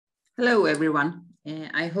Hello, everyone.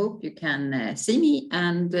 I hope you can see me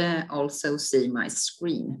and also see my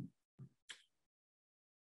screen.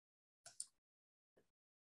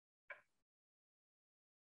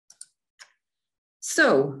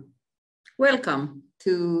 So, welcome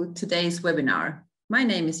to today's webinar. My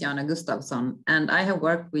name is Jaana Gustafsson, and I have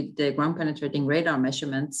worked with the ground penetrating radar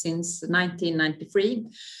measurement since 1993.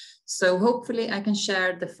 So hopefully I can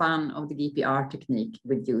share the fun of the GPR technique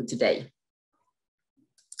with you today.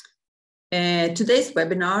 Today's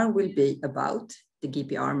webinar will be about the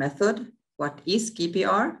GPR method. What is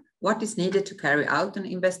GPR? What is needed to carry out an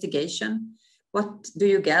investigation? What do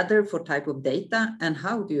you gather for type of data and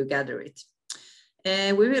how do you gather it?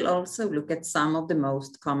 We will also look at some of the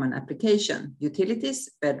most common applications: utilities,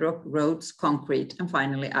 bedrock, roads, concrete, and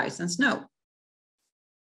finally ice and snow.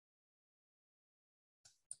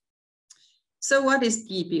 So what is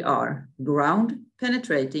GPR? Ground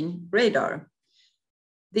penetrating radar.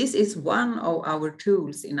 This is one of our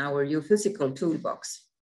tools in our geophysical toolbox.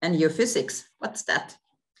 And geophysics, what's that?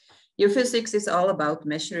 Geophysics is all about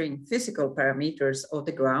measuring physical parameters of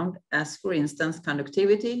the ground, as for instance,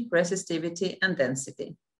 conductivity, resistivity, and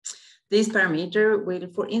density. These parameters will,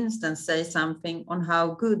 for instance, say something on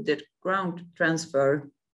how good the ground transfer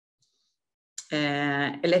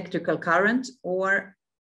electrical current, or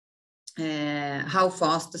how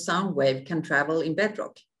fast the sound wave can travel in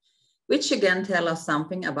bedrock, which again tell us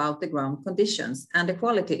something about the ground conditions and the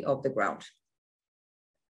quality of the ground.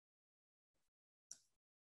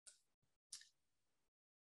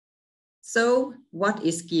 So what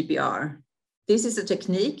is GPR? This is a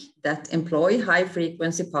technique that employs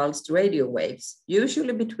high-frequency pulsed radio waves,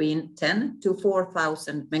 usually between 10 to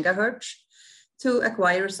 4,000 megahertz, to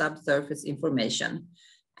acquire subsurface information,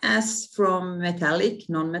 as from metallic,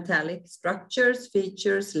 non-metallic structures,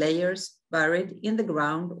 features, layers buried in the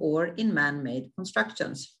ground or in man-made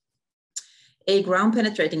constructions. A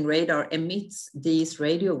ground-penetrating radar emits these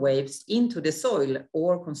radio waves into the soil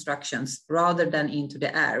or constructions rather than into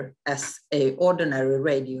the air, as an ordinary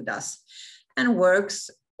radio does, and works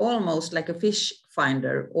almost like a fish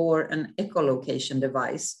finder or an echolocation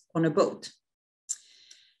device on a boat.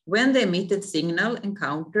 When the emitted signal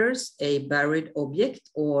encounters a buried object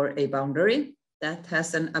or a boundary that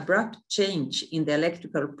has an abrupt change in the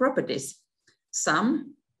electrical properties,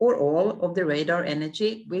 some or all of the radar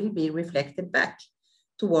energy will be reflected back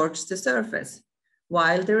towards the surface,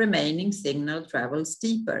 while the remaining signal travels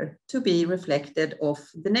deeper to be reflected off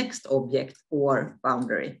the next object or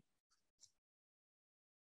boundary.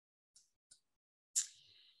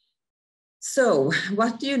 So,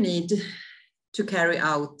 what do you need to carry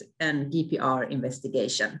out an GPR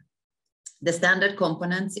investigation? The standard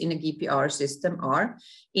components in a GPR system are,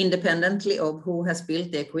 independently of who has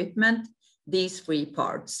built the equipment, these three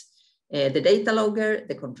parts: the data logger,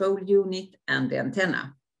 the control unit, and the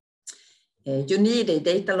antenna. You need a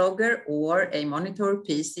data logger or a monitor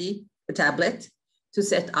PC, a tablet, to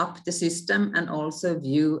set up the system and also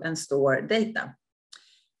view and store data.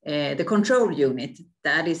 The control unit,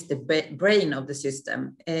 that is the brain of the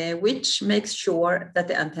system, which makes sure that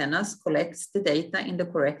the antennas collects the data in the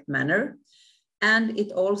correct manner, and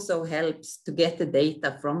it also helps to get the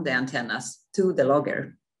data from the antennas to the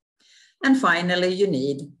logger. And finally, you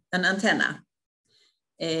need an antenna.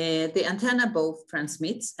 The antenna both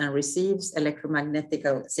transmits and receives electromagnetic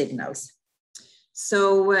signals.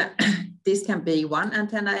 So this can be one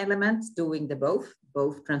antenna element doing the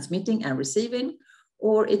both transmitting and receiving,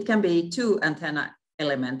 or it can be two antenna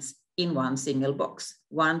elements in one single box,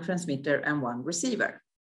 one transmitter and one receiver.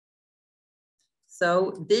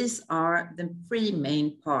 So these are the three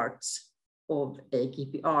main parts of a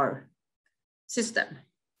GPR system.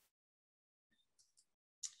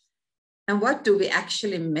 And what do we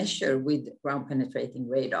actually measure with ground penetrating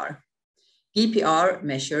radar? GPR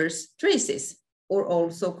measures traces, or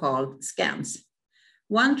also called scans.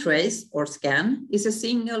 One trace or scan is a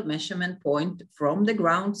single measurement point from the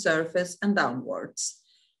ground surface and downwards.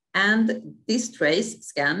 And this trace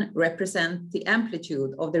scan represents the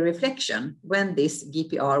amplitude of the reflection when this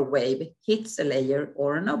GPR wave hits a layer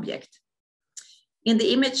or an object. In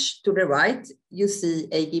the image to the right, you see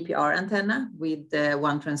a GPR antenna with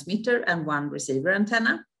one transmitter and one receiver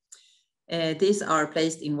antenna. These are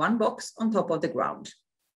placed in one box on top of the ground.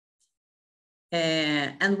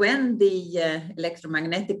 And when the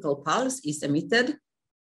electromagnetic pulse is emitted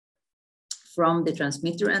from the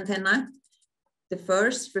transmitter antenna, the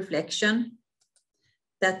first reflection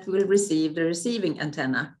that will receive the receiving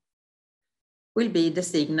antenna will be the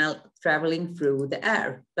signal traveling through the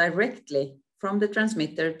air directly from the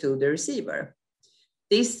transmitter to the receiver.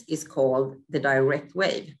 This is called the direct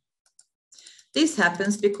wave. This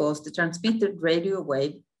happens because the transmitted radio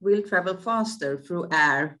wave will travel faster through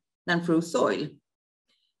air than through soil.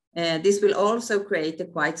 This will also create a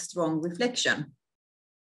quite strong reflection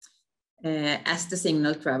as the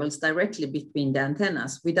signal travels directly between the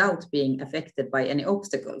antennas without being affected by any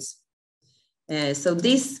obstacles. So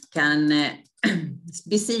this can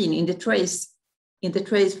be seen in the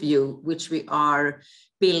trace view, which we are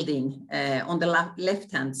building on the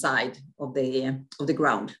left-hand side of the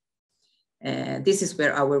ground. This is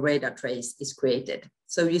where our radar trace is created.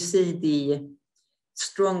 So you see the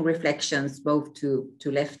strong reflections both to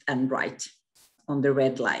left and right on the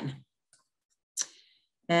red line.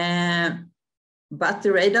 But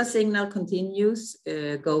the radar signal continues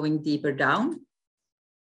going deeper down.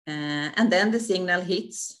 And then the signal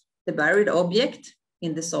hits the buried object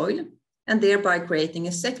in the soil and thereby creating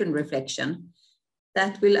a second reflection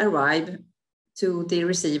that will arrive to the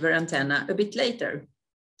receiver antenna a bit later.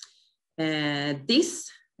 This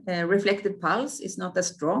reflected pulse is not as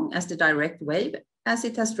strong as the direct wave as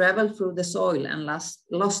it has traveled through the soil and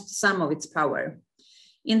lost some of its power.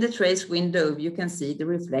 In the trace window, you can see the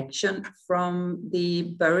reflection from the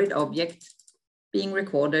buried object being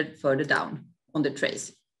recorded further down on the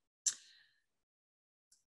trace.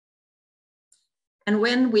 And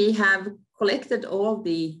when we have collected all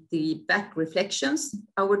the back reflections,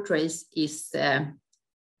 our trace is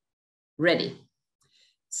ready.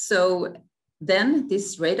 So then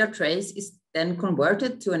this radar trace is then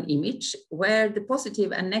converted to an image where the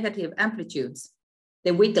positive and negative amplitudes,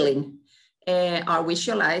 the wiggling, are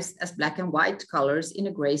visualized as black and white colors in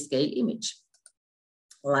a grayscale image,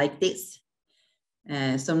 like this.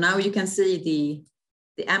 So now you can see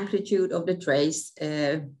the amplitude of the trace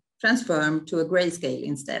transformed to a grayscale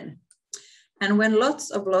instead. And when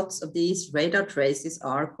lots of these radar traces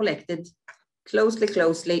are collected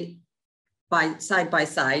closely side by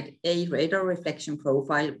side, a radar reflection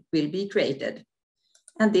profile will be created.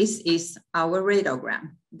 And this is our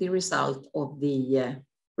radargram, the result of the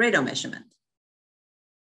radar measurement.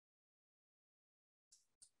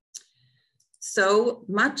 So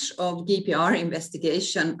much of GPR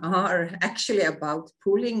investigation are actually about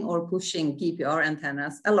pulling or pushing GPR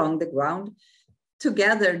antennas along the ground to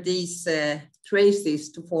gather these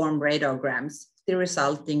traces to form radargrams, the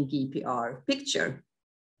resulting GPR picture.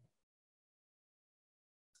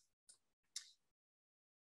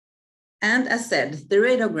 And as said, the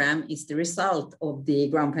radargram is the result of the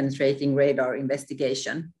ground penetrating radar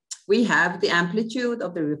investigation. We have the amplitude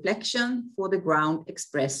of the reflection for the ground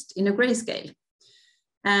expressed in a grayscale.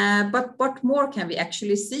 But what more can we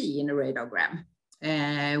actually see in a radargram?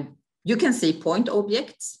 You can see point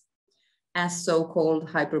objects as so-called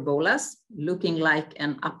hyperbolas, looking like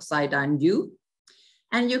an upside down U.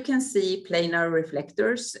 And you can see planar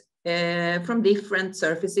reflectors from different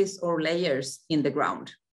surfaces or layers in the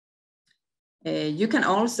ground. You can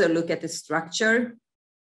also look at the structure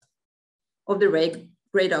of the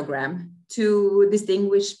radargram to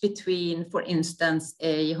distinguish between, for instance,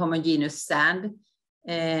 a homogeneous sand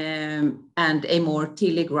and a more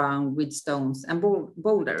tilly ground with stones and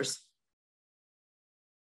boulders.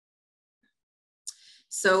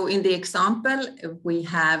 So in the example, we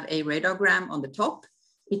have a radargram on the top.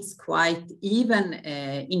 It's quite even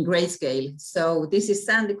in grayscale. So this is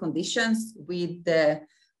sandy conditions with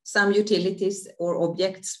some utilities or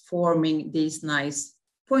objects forming these nice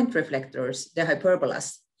point reflectors, the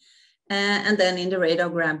hyperbolas. And then in the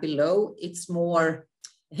radargram below, it's more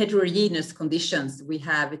heterogeneous conditions. We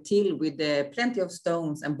have a till with plenty of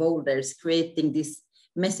stones and boulders creating this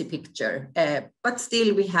messy picture. But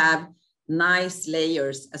still we have nice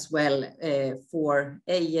layers as well for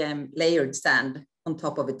a layered sand on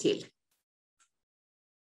top of a till.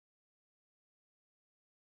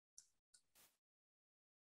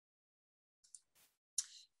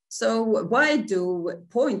 So why do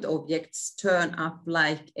point objects turn up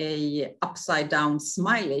like a upside down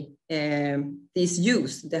smiley? These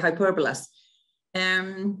U's, the hyperbolas.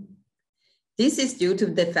 This is due to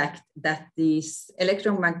the fact that this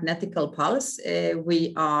electromagnetic pulse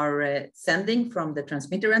we are sending from the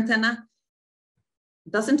transmitter antenna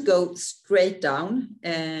doesn't go straight down.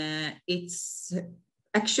 It's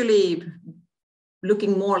actually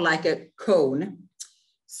looking more like a cone.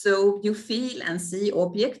 So you feel and see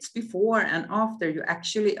objects before and after you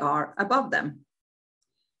actually are above them.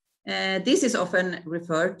 This is often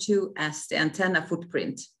referred to as the antenna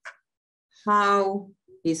footprint. How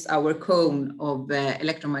is our cone of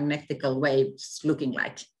electromagnetic waves looking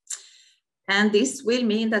like? And this will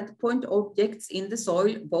mean that point objects in the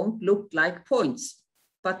soil won't look like points,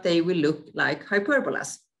 but they will look like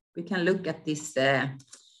hyperbolas. We can look at this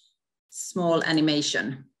small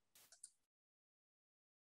animation.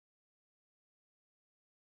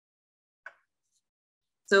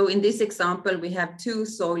 So in this example, we have two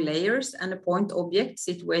soil layers and a point object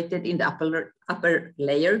situated in the upper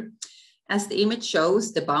layer. As the image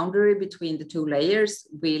shows, the boundary between the two layers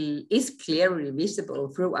is clearly visible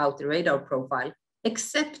throughout the radar profile,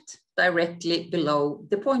 except directly below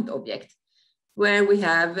the point object, where we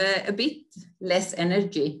have a bit less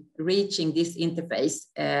energy reaching this interface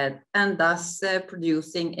and thus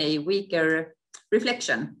producing a weaker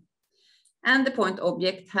reflection. And the point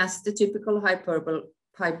object has the typical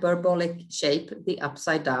hyperbolic shape, the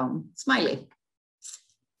upside down smiley.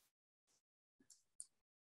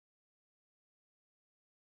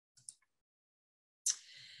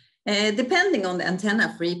 Depending on the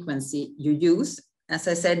antenna frequency you use, as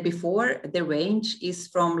I said before, the range is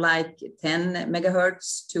from like 10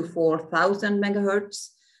 megahertz to 4,000 megahertz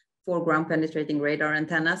for ground penetrating radar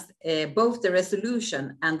antennas. Both the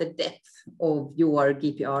resolution and the depth of your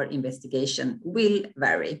GPR investigation will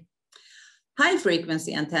vary. High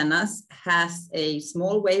frequency antennas has a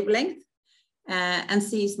small wavelength and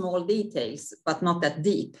see small details, but not that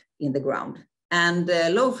deep in the ground. And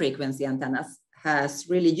low frequency antennas has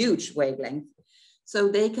really huge wavelength, so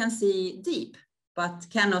they can see deep, but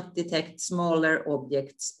cannot detect smaller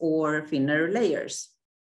objects or thinner layers.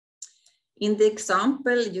 In the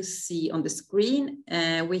example you see on the screen,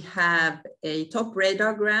 we have a top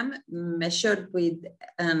radiogram measured with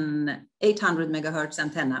an 800 megahertz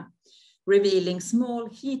antenna, revealing small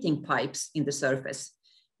heating pipes in the surface.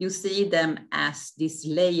 You see them as this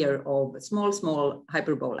layer of small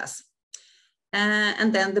hyperbolas.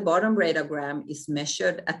 And then the bottom radiogram is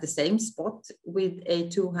measured at the same spot with a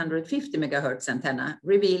 250 megahertz antenna,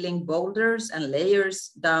 revealing boulders and layers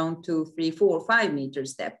down to 3, 4, 5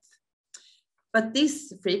 meters depth. But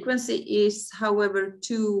this frequency is, however,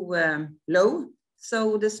 too low,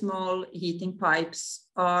 so the small heating pipes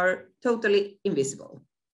are totally invisible.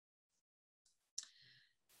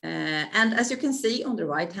 And as you can see on the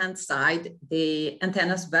right-hand side, the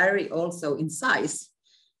antennas vary also in size.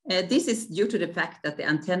 This is due to the fact that the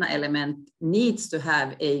antenna element needs to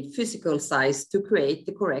have a physical size to create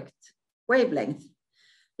the correct wavelength.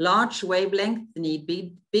 Large wavelength need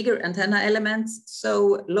bigger antenna elements,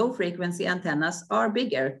 so low frequency antennas are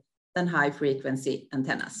bigger than high frequency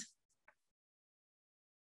antennas.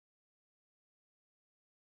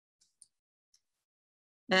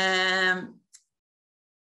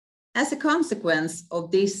 As a consequence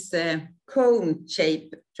of this cone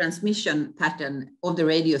shape transmission pattern of the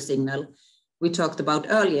radio signal we talked about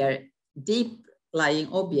earlier, deep lying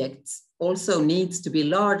objects also needs to be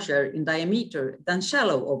larger in diameter than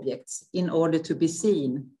shallow objects in order to be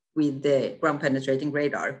seen with the ground penetrating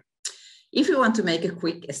radar. If you want to make a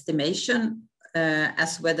quick estimation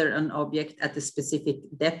as whether an object at a specific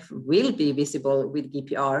depth will be visible with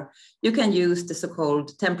GPR, you can use the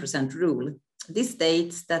so-called 10% rule. This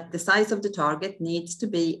states that the size of the target needs to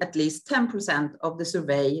be at least 10% of the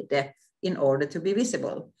survey depth in order to be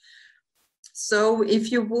visible. So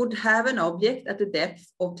if you would have an object at a depth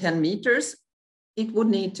of 10 meters, it would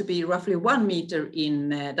need to be roughly 1 meter in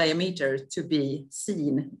diameter to be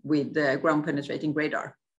seen with the ground penetrating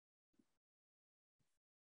radar.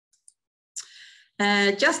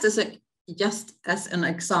 Just as an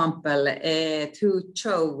example, to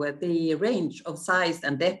show the range of size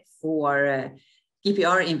and depth for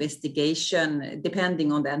GPR investigation,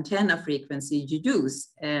 depending on the antenna frequency you use.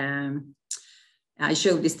 I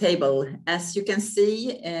showed this table. As you can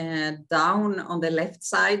see, down on the left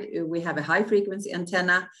side, we have a high frequency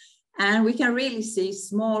antenna, and we can really see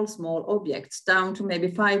small objects down to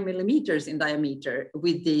maybe 5 millimeters in diameter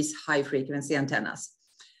with these high frequency antennas.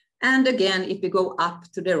 And again, if we go up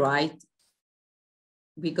to the right,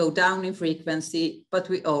 we go down in frequency, but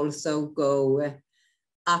we also go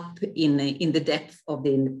up in the depth of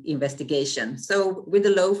the investigation. So with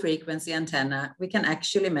a low frequency antenna, we can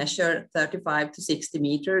actually measure 35 to 60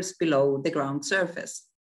 meters below the ground surface.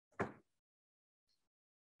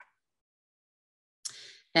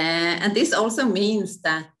 And this also means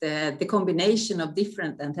that the combination of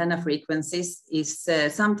different antenna frequencies is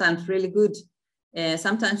sometimes really good.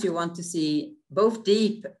 Sometimes you want to see both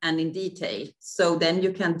deep and in detail. So then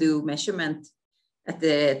you can do measurement at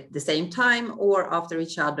the same time or after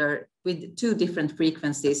each other with two different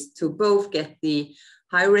frequencies to both get the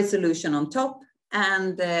high resolution on top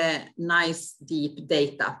and nice deep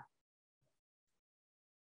data.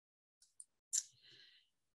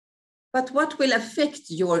 But what will affect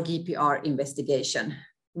your GPR investigation?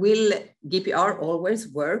 Will GPR always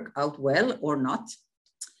work out well or not?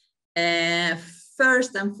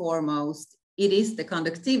 First and foremost, it is the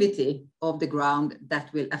conductivity of the ground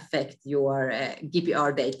that will affect your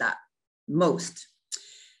GPR data most.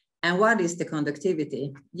 And what is the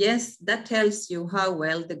conductivity? Yes, that tells you how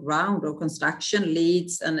well the ground or construction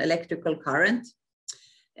leads an electrical current.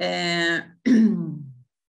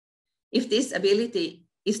 If this ability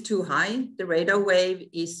is too high, the radar wave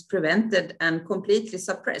is prevented and completely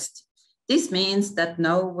suppressed. This means that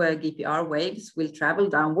no GPR waves will travel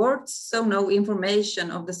downwards, so no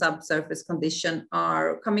information of the subsurface condition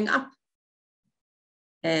are coming up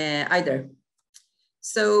either.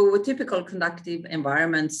 So typical conductive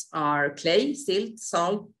environments are clay, silt,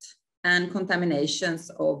 salt, and contaminations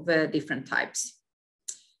of different types.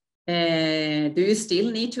 Do you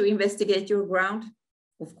still need to investigate your ground?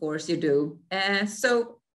 Of course you do.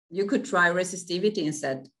 So you could try resistivity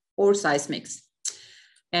instead, or seismics.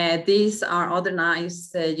 These are other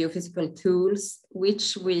nice geophysical tools,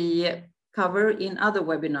 which we cover in other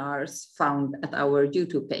webinars found at our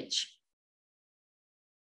YouTube page.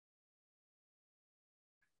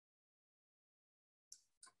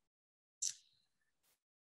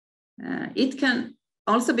 It can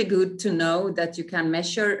also be good to know that you can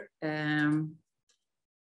measure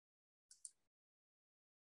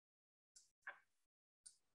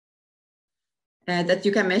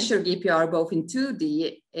GPR both in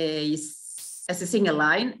 2D as a single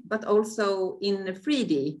line, but also in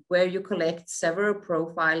 3D, where you collect several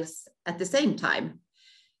profiles at the same time.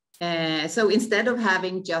 So instead of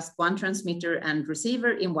having just one transmitter and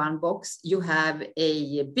receiver in one box, you have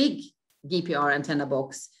a big GPR antenna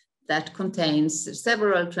box that contains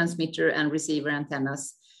several transmitter and receiver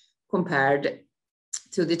antennas compared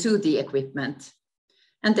to the 2D equipment.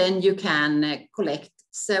 And then you can collect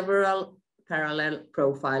several parallel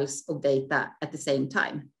profiles of data at the same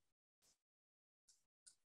time.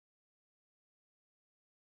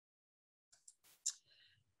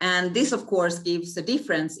 And this, of course, gives a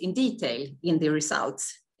difference in detail in the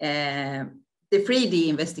results. The 3D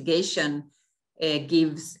investigation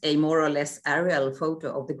gives a more or less aerial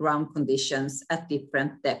photo of the ground conditions at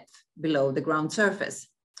different depths below the ground surface.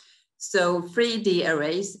 So 3D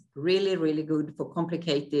arrays, really, really good for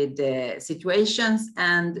complicated situations,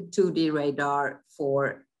 and 2D radar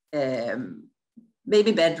for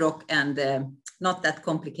maybe bedrock and not that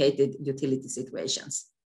complicated utility situations.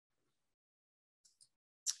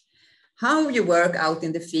 How you work out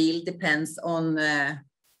in the field depends on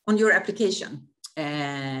your application.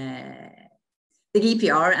 The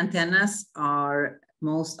GPR antennas are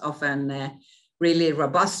most often really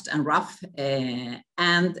robust and rough,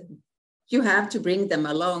 and you have to bring them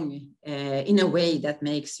along in a way that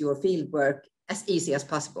makes your field work as easy as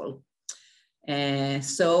possible.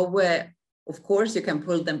 Of course, you can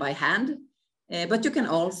pull them by hand, but you can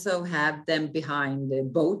also have them behind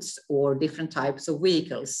boats or different types of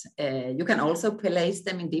vehicles. You can also place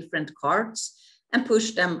them in different carts and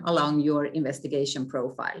push them along your investigation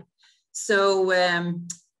profile. So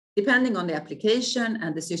depending on the application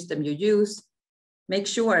and the system you use, make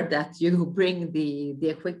sure that you bring the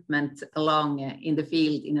equipment along in the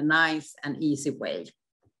field in a nice and easy way.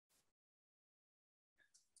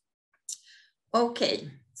 Okay,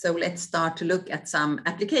 so let's start to look at some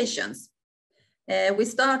applications. We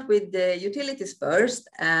start with the utilities first,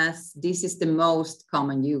 as this is the most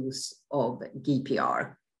common use of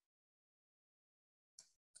GPR.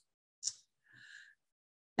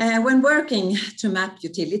 When working to map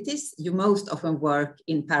utilities, you most often work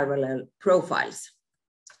in parallel profiles.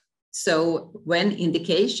 So when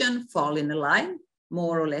indication fall in a line,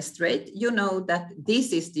 more or less straight, you know that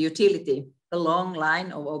this is the utility, a long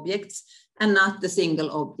line of objects, and not the single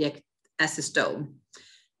object as a stone.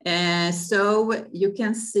 So you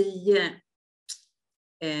can see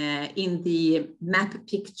in the map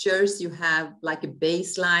pictures, you have like a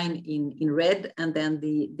baseline in red, and then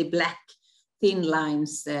the black thin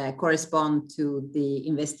lines correspond to the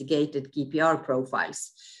investigated GPR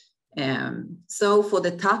profiles. So for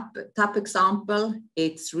the top example,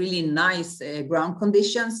 it's really nice ground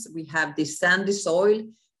conditions. We have this sandy soil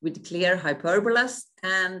with clear hyperbolas,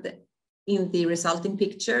 and in the resulting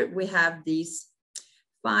picture, we have these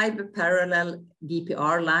 5 parallel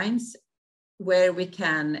GPR lines where we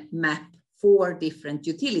can map 4 different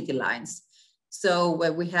utility lines. So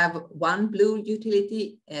where we have 1 blue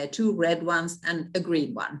utility, 2 red ones, and a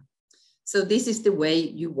green one. So this is the way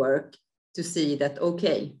you work to see that,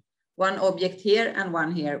 okay, 1 object here and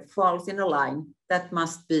 1 here falls in a line. That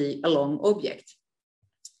must be a long object.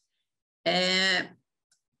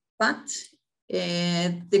 But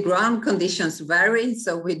the ground conditions vary,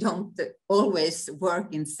 so we don't always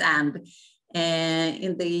work in sand.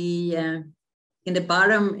 In the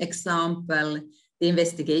bottom example, the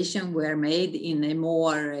investigation were made in a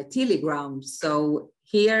more tilly ground. So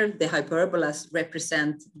here the hyperbolas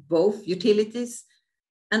represent both utilities,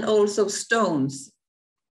 and also stones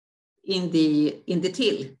in the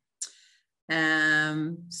till.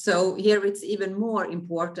 So here it's even more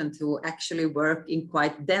important to actually work in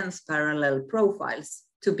quite dense parallel profiles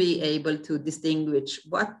to be able to distinguish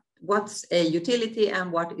what's a utility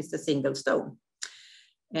and what is a single stone.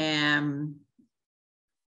 And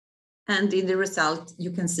in the result,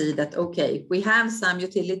 you can see that, okay, we have some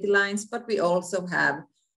utility lines, but we also have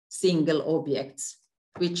single objects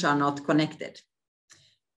which are not connected.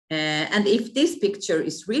 And if this picture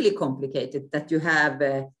is really complicated, that you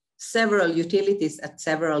have several utilities at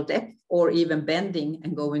several depths or even bending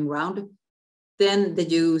and going round, then the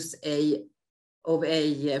use of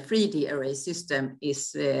a 3D array system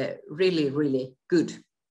is really, really good.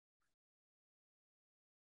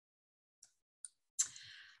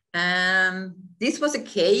 This was a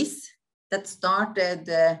case that started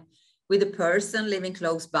with a person living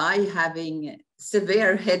close by having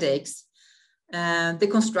severe headaches. The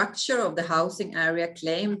constructor of the housing area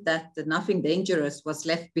claimed that nothing dangerous was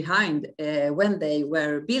left behind when they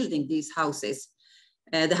were building these houses.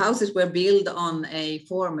 The houses were built on a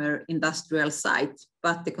former industrial site,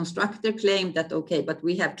 but the constructor claimed that, okay, but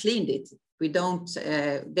we have cleaned it. We don't,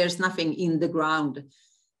 there's nothing in the ground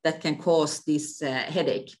that can cause this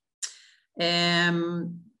headache.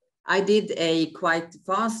 I did a quite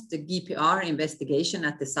fast GPR investigation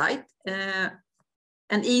at the site,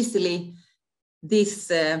 and easily this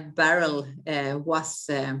barrel was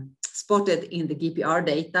spotted in the GPR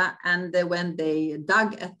data. And when they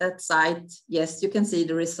dug at that site, yes, you can see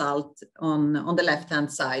the result on the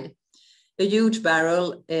left-hand side, a huge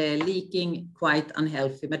barrel leaking quite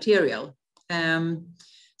unhealthy material.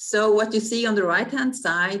 So what you see on the right-hand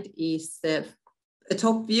side is a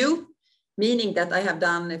top view, meaning that I have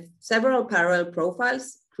done several parallel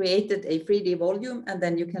profiles, created a 3D volume, and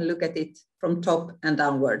then you can look at it from top and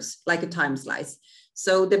downwards, like a time slice.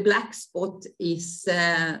 So the black spot is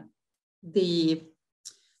the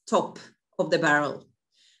top of the barrel.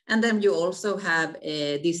 And then you also have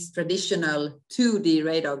this traditional 2D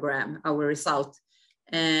radiogram, our result,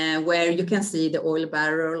 where you can see the oil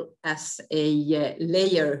barrel as a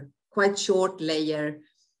layer, quite short layer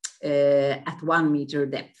at 1 meter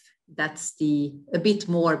depth. That's a bit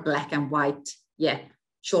more black and white, yeah,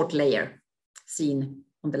 short layer seen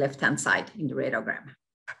on the left-hand side in the radiogram.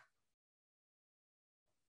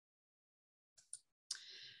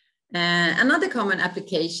 Another common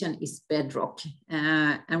application is bedrock.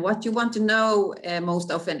 And what you want to know most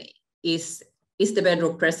often is the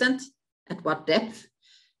bedrock present? At what depth?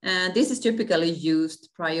 This is typically used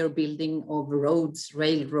prior building of roads,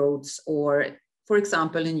 railroads, or for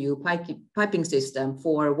example, a new piping system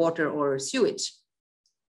for water or sewage.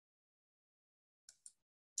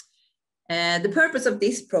 The purpose of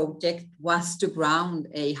this project was to ground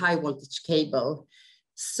a high voltage cable.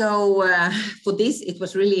 So for this, it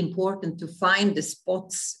was really important to find the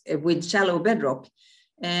spots with shallow bedrock.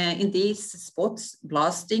 In these spots,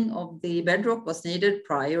 blasting of the bedrock was needed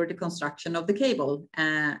prior to construction of the cable.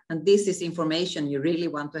 And this is information you really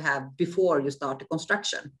want to have before you start the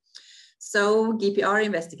construction. So GPR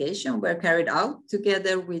investigation were carried out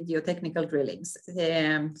together with geotechnical drillings.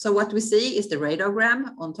 So what we see is the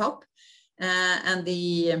radiogram on top and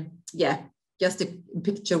just a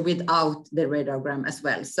picture without the radiogram as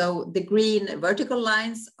well. So the green vertical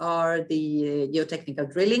lines are the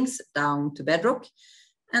geotechnical drillings down to bedrock.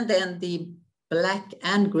 And then the black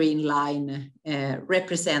and green line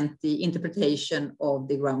represent the interpretation of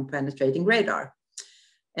the ground penetrating radar.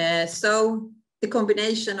 So the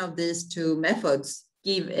combination of these two methods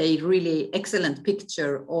give a really excellent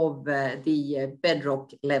picture of the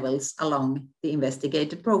bedrock levels along the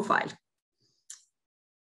investigated profile.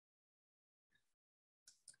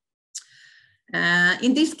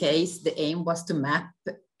 In this case, the aim was to map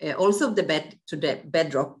also the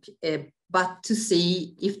bedrock, but to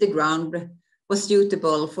see if the ground was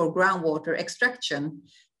suitable for groundwater extraction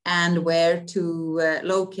and where to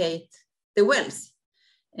locate the wells.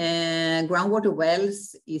 Groundwater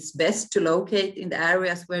wells is best to locate in the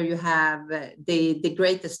areas where you have the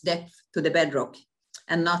greatest depth to the bedrock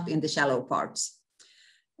and not in the shallow parts.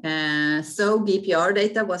 So GPR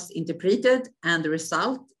data was interpreted and the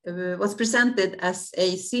result was presented as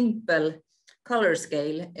a simple color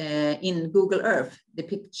scale in Google Earth. The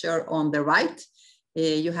picture on the right,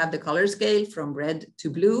 you have the color scale from red to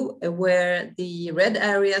blue, where the red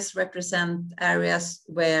areas represent areas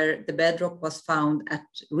where the bedrock was found at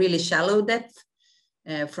really shallow depth,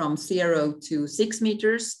 from 0 to 6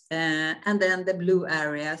 meters, and then the blue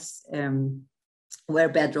areas where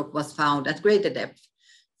bedrock was found at greater depth,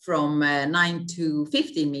 from 9 to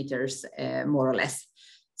 15 meters, more or less.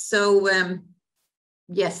 So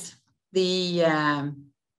yes, the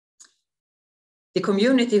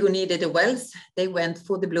community who needed the wells, they went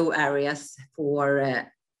for the blue areas for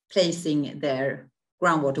placing their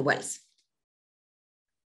groundwater wells.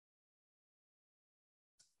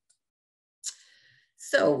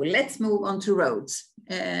 So let's move on to roads.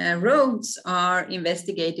 Roads are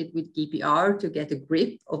investigated with GPR to get a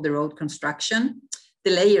grip of the road construction,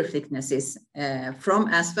 the layer thicknesses from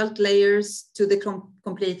asphalt layers to the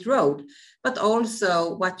complete road, but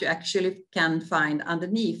also what you actually can find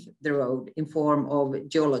underneath the road in form of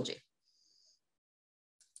geology.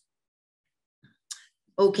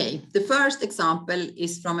 Okay, the first example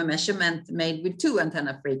is from a measurement made with 2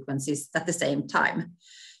 antenna frequencies at the same time.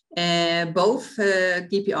 Both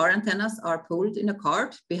GPR antennas are pulled in a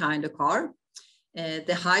cart behind a car.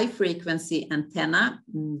 The high frequency antenna,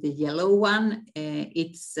 the yellow one,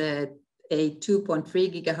 it's a 2.3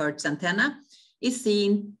 gigahertz antenna, is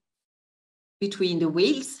seen between the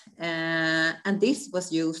wheels, and this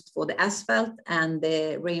was used for the asphalt and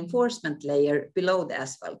the reinforcement layer below the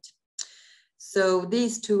asphalt. So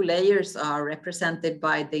these 2 layers are represented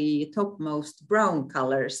by the topmost brown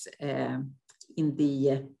colors in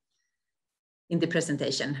the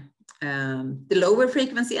presentation. The lower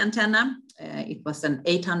frequency antenna, it was an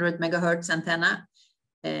 800 megahertz antenna.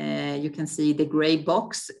 You can see the gray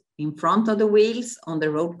box in front of the wheels on the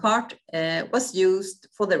road cart was used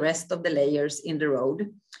for the rest of the layers in the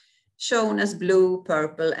road, shown as blue,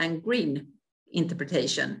 purple, and green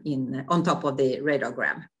interpretation on top of the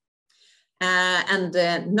radiogram.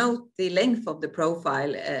 Note the length of the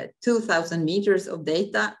profile, 2,000 meters of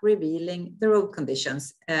data revealing the road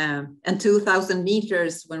conditions. And 2,000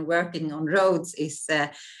 meters when working on roads is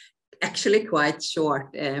actually quite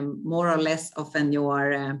short. More or less often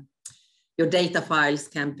your data files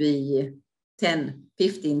can be 10,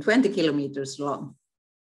 15, 20 kilometers long.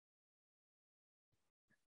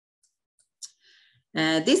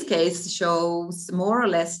 This case shows more or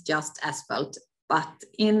less just asphalt, but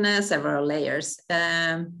in several layers.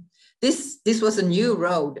 This was a new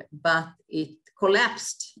road, but it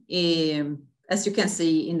collapsed, as you can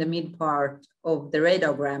see in the mid part of the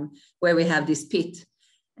radiogram, where we have this pit.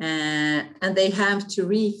 And they have to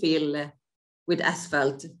refill with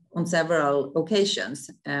asphalt on several occasions.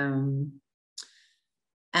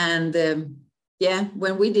 Yeah,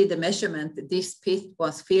 when we did the measurement, this pit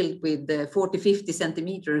was filled with 40, 50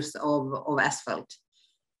 centimeters of asphalt.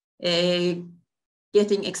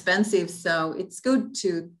 Getting expensive, so it's good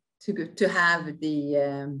to have the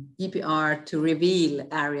GPR to reveal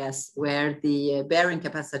areas where the bearing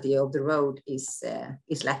capacity of the road is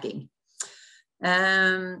lacking.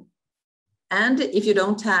 And if you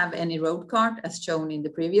don't have any road cart, as shown in the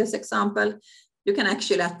previous example, you can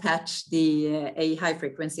actually attach a high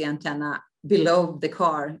frequency antenna below the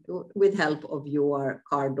car with help of your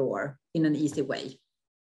car door in an easy way.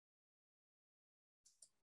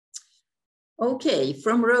 Okay,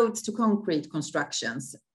 from roads to concrete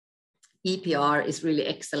constructions, GPR is really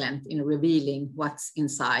excellent in revealing what's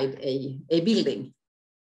inside a building.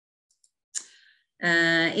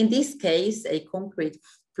 In this case, a concrete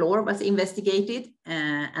floor was investigated,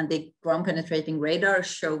 and the ground penetrating radar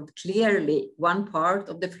showed clearly one part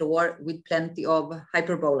of the floor with plenty of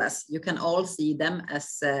hyperbolas. You can all see them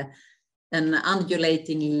as an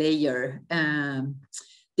undulating layer.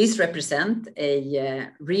 This represents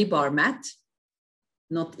a rebar mat,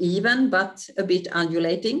 not even, but a bit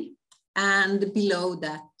undulating. And below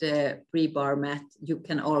that rebar mat, you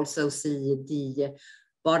can also see the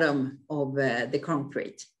bottom of the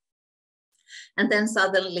concrete. And then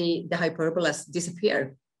suddenly the hyperbolas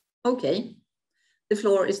disappear. Okay, the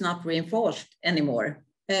floor is not reinforced anymore,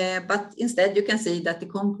 but instead you can see that the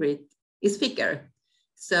concrete is thicker.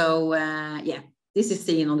 So yeah, this is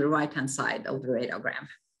seen on the right-hand side of the radiogram.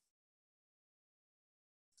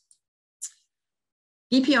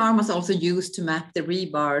 GPR was also used to map the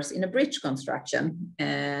rebars in a bridge construction.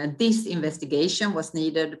 This investigation was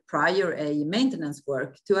needed prior a maintenance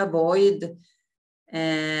work to avoid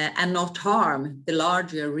and not harm the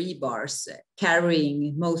larger rebars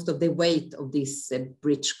carrying most of the weight of this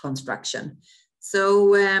bridge construction.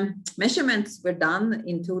 So measurements were done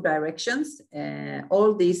in 2 directions.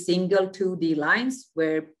 All these single 2D lines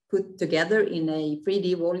were put together in a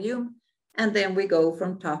 3D volume, and then we go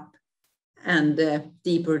from top and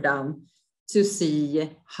deeper down to see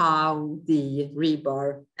how the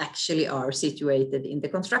rebar actually are situated in the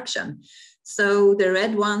construction. So the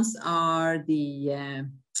red ones are the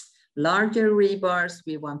larger rebars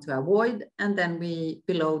we want to avoid, and then we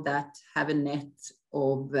below that have a net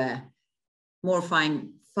of more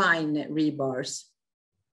fine rebars.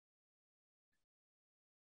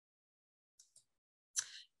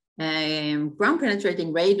 Ground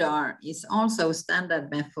penetrating radar is also a standard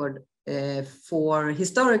method for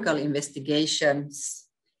historical investigations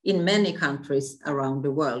in many countries around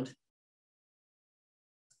the world.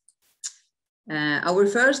 Our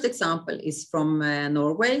first example is from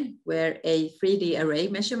Norway, where a 3D array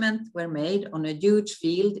measurement were made on a huge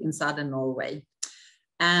field in southern Norway.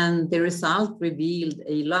 And the result revealed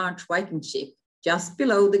a large Viking ship just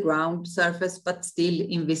below the ground surface, but still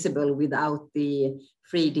invisible without the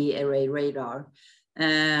 3D array radar.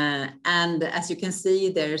 And as you can see,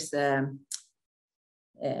 there's a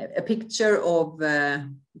picture of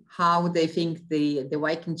how they think the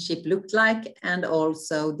Viking ship looked like, and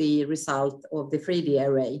also the result of the 3D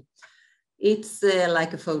array. It's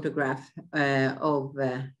like a photograph of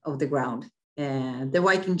the ground. The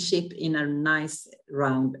Viking ship in a nice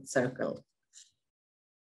round circle.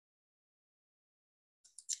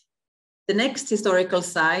 The next historical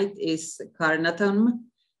site is Carnatun.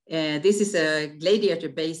 This is a gladiator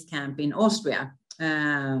base camp in Austria.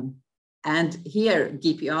 And here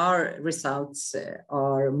GPR results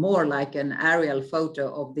are more like an aerial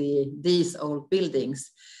photo of these old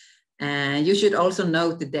buildings. You should also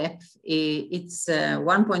note the depth. It's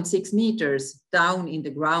 1.6 meters down in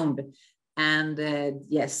the ground. And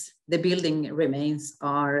yes, the building remains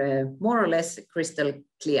are more or less crystal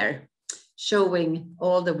clear, showing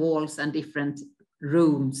all the walls and different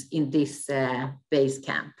rooms in this base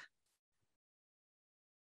camp.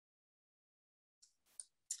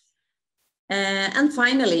 And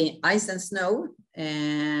finally, ice and snow.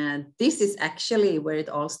 This is actually where it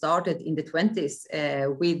all started in the 20s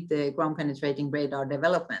with the ground penetrating radar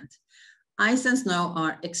development. Ice and snow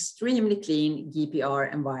are extremely clean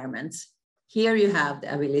GPR environments. Here you have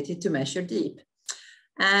the ability to measure deep.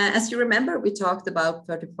 As you remember, we talked about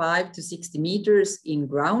 35 to 60 meters in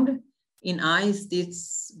ground. In ice,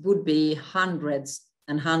 this would be hundreds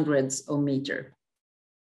and hundreds of meters.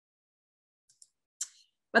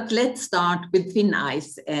 But let's start with thin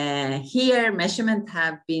ice. Here, measurements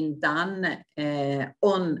have been done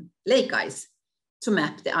on lake ice to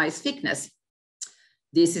map the ice thickness.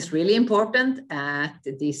 This is really important at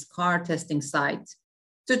this car testing site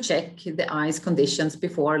to check the ice conditions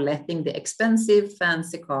before letting the expensive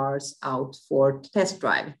fancy cars out for test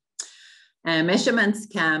drive. Measurements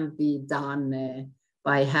can be done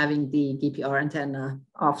by having the GPR antenna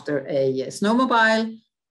after a snowmobile,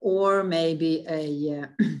 or maybe a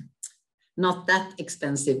not that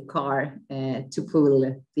expensive car to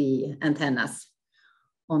pull the antennas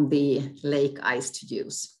on the lake ice to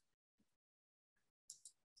use.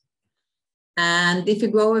 And if you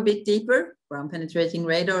go a bit deeper, ground penetrating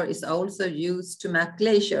radar is also used to map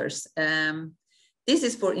glaciers. This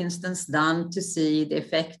is, for instance, done to see the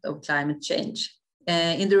effect of climate change.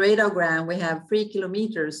 In the radargram, we have 3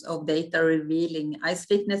 kilometers of data revealing ice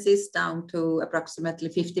thicknesses down to approximately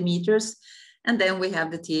 50 meters. And then we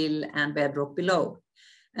have the till and bedrock below.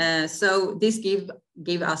 So this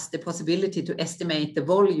give us the possibility to estimate the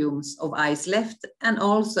volumes of ice left, and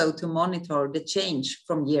also to monitor the change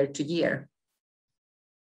from year to year.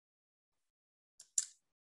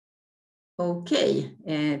 Okay,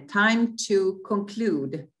 time to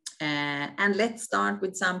conclude. And let's start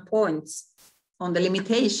with some points on the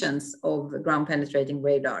limitations of ground penetrating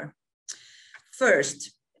radar.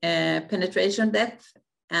 First, penetration depth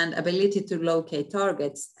and ability to locate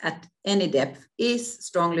targets at any depth is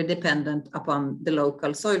strongly dependent upon the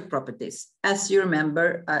local soil properties. As you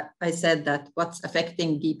remember, I said that what's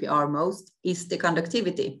affecting GPR most is the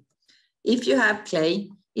conductivity. If you have clay,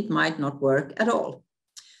 it might not work at all.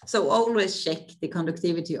 So always check the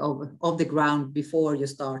conductivity of the ground before you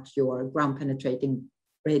start your ground penetrating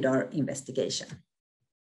radar investigation.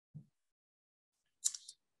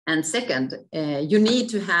 And second, you need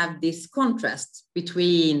to have this contrast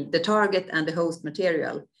between the target and the host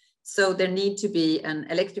material. So there needs to be an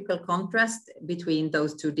electrical contrast between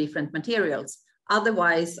those two different materials.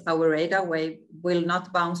 Otherwise, our radar wave will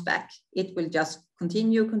not bounce back. It will just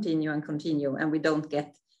continue, and we don't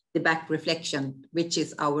get the back reflection, which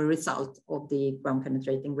is our result of the ground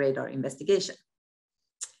penetrating radar investigation.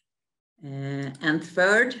 And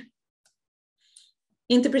third,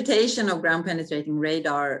 interpretation of ground penetrating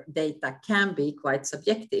radar data can be quite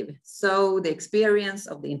subjective. So the experience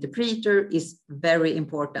of the interpreter is very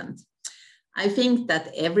important. I think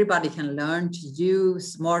that everybody can learn to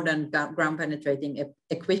use modern ground penetrating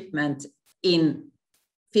equipment in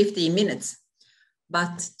 15 minutes,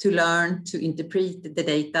 but to learn to interpret the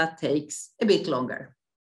data takes a bit longer.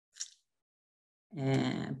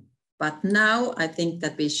 But now I think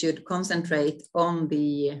that we should concentrate on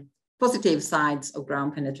the positive sides of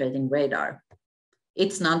ground penetrating radar.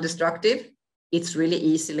 It's non-destructive, It's really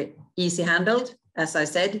easy handled. As I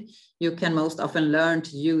said, you can most often learn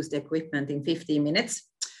to use the equipment in 15 minutes.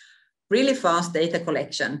 Really fast data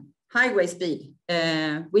collection, highway speed,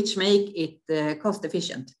 which make it cost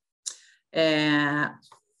efficient.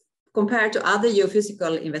 Compared to other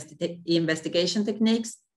geophysical investigation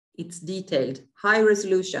techniques, it's detailed, high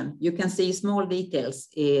resolution. You can see small details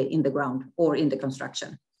in the ground or in the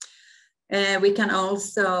construction. We can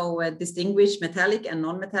also distinguish metallic and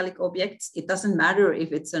non-metallic objects. It doesn't matter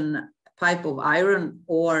if it's a pipe of iron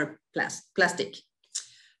or plastic.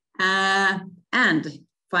 And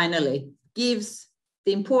finally, gives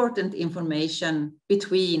the important information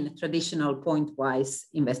between traditional point-wise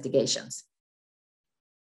investigations.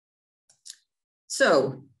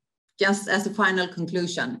 So, just as a final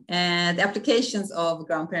conclusion, the applications of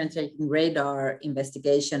ground-penetrating radar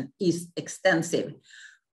investigation is extensive.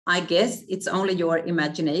 I guess it's only your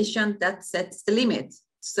imagination that sets the limit.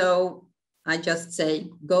 So I just say,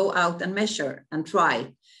 go out and measure and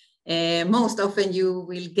try. Most often you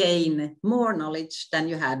will gain more knowledge than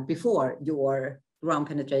you had before your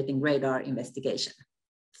ground-penetrating radar investigation.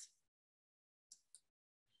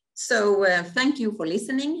 So thank you for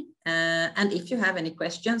listening. And if you have any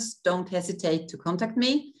questions, don't hesitate to contact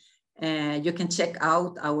me. You can check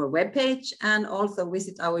out our webpage and also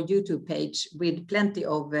visit our YouTube page with plenty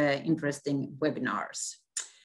of interesting webinars.